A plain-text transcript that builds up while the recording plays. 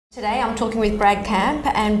Today I'm talking with Brad Camp,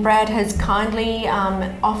 and Brad has kindly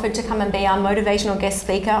offered to come and be our motivational guest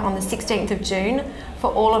speaker on the 16th of June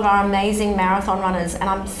for all of our amazing marathon runners, and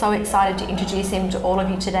I'm so excited to introduce him to all of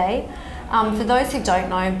you today. For those who don't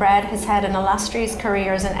know, Brad has had an illustrious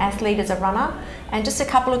career as an athlete, as a runner, and just a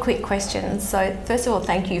couple of quick questions. So first of all,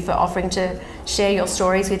 thank you for offering to share your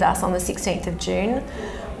stories with us on the 16th of June.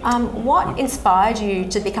 What inspired you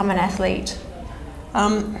to become an athlete?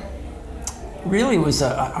 Really was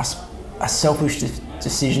a selfish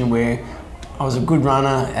decision where I was a good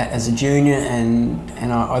runner as a junior, and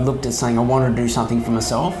I looked at saying I wanted to do something for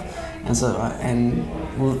myself,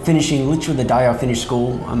 and finishing literally the day I finished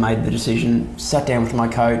school, I made the decision, sat down with my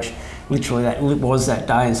coach, literally that was that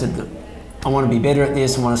day, and said that I want to be better at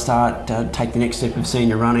this, I want to start take the next step of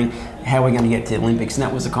senior running, how are we going to get to the Olympics, and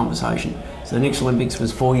that was the conversation. So the next Olympics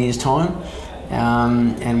was 4 years time,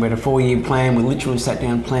 and we had a 4-year plan. We literally sat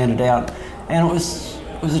down, planned it out. And it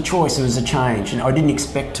was a choice, it was a change. And I didn't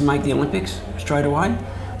expect to make the Olympics straight away,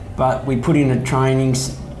 but we put in a training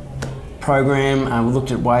program. We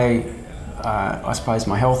looked at way, I suppose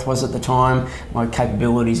my health was at the time, my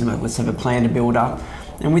capabilities, and let's have a plan to build up.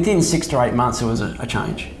 And within 6 to 8 months, it was a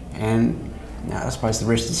change. And I suppose the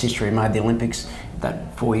rest is history. I made the Olympics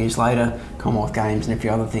that 4 years later, Commonwealth Games and a few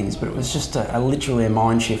other things. But it was just literally a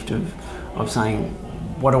mind shift of saying,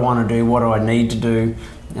 what do I want to do, what do I need to do?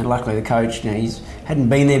 And luckily the coach, he hadn't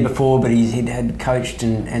been there before, but he had coached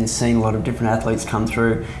and seen a lot of different athletes come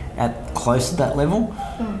through at close to that level.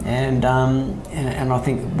 And I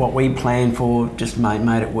think what we planned for just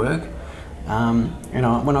made it work.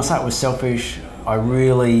 When I say it was selfish, I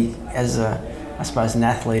really, I suppose an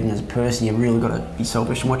athlete and as a person, you really got to be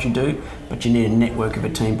selfish in what you do, but you need a network of a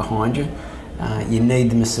team behind you. You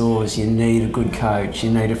need the masseurs, you need a good coach,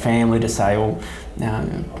 you need a family to say, well,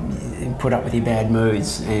 put up with your bad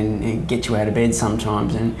moods and get you out of bed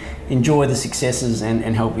sometimes, and enjoy the successes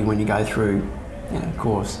and help you when you go through, of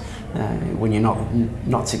course, when you're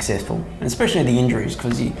not successful. And especially the injuries,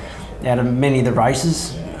 because out of many of the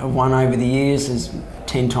races I've won over the years, there's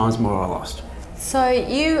 10 times more I lost. So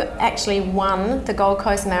you actually won the Gold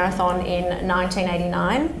Coast Marathon in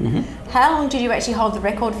 1989. Mm-hmm. How long did you actually hold the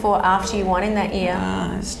record for after you won in that year?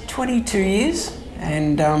 It's 22 years,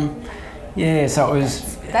 and so it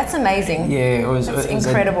was... That's amazing. Yeah, it was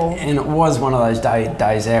incredible. And it was one of those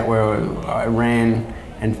days out where I ran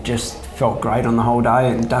and just felt great on the whole day,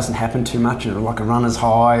 and it doesn't happen too much, like a runner's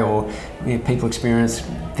high, or people experience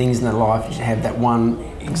things in their life, you have that one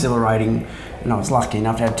exhilarating. And I was lucky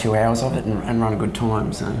enough to have 2 hours of it and run a good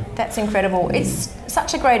time. So that's incredible. It's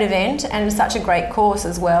such a great event and such a great course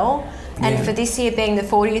as well. And for this year being the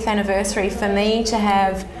 40th anniversary, for me to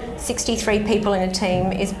have 63 people in a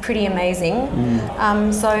team is pretty amazing.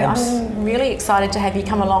 So I'm really excited to have you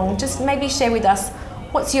come along. Just maybe share with us,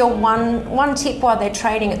 what's your one tip while they're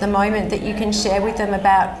training at the moment that you can share with them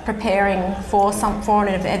about preparing for an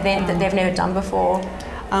event that they've never done before?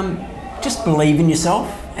 Just believe in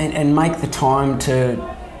yourself and make the time to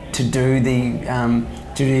do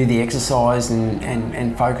the exercise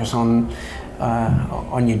and focus on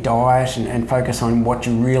your diet and focus on what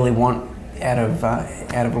you really want out of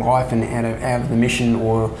life and out of the mission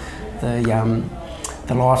or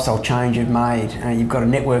the lifestyle change you've made. You've got a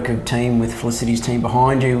network of team with Felicity's team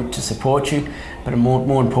behind you to support you, but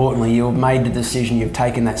more importantly, you've made the decision, you've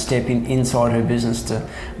taken that step inside her business to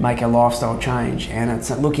make a lifestyle change, and it's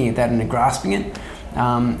looking at that and grasping it.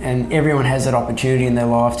 And everyone has that opportunity in their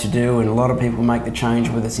life to do, and a lot of people make the change,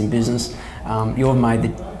 whether it's in business. You've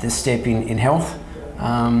made the step in health,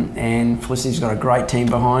 and Felicity's got a great team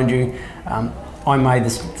behind you. I made the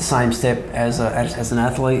same step as an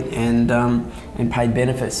athlete and paid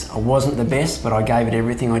benefits. I wasn't the best, but I gave it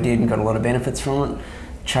everything I did and got a lot of benefits from it.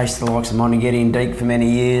 Chased the likes of Montegetti and Deek for many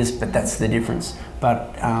years, but that's the difference.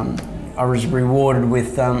 But I was rewarded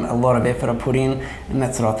with a lot of effort I put in, and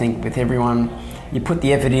that's what I think with everyone. You put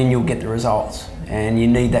the effort in, you'll get the results, and you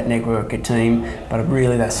need that network, a team, but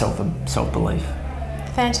really that self-belief.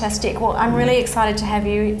 Fantastic. Well, I'm really excited to have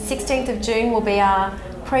you. 16th of June will be our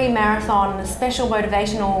pre-marathon special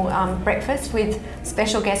motivational breakfast with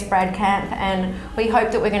special guest Brad Camp, and we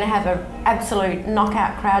hope that we're going to have an absolute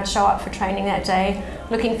knockout crowd show up for training that day.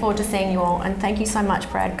 Looking forward to seeing you all, and thank you so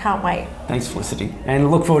much, Brad. Can't wait. Thanks, Felicity,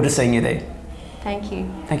 and look forward to seeing you there. Thank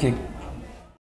you. Thank you.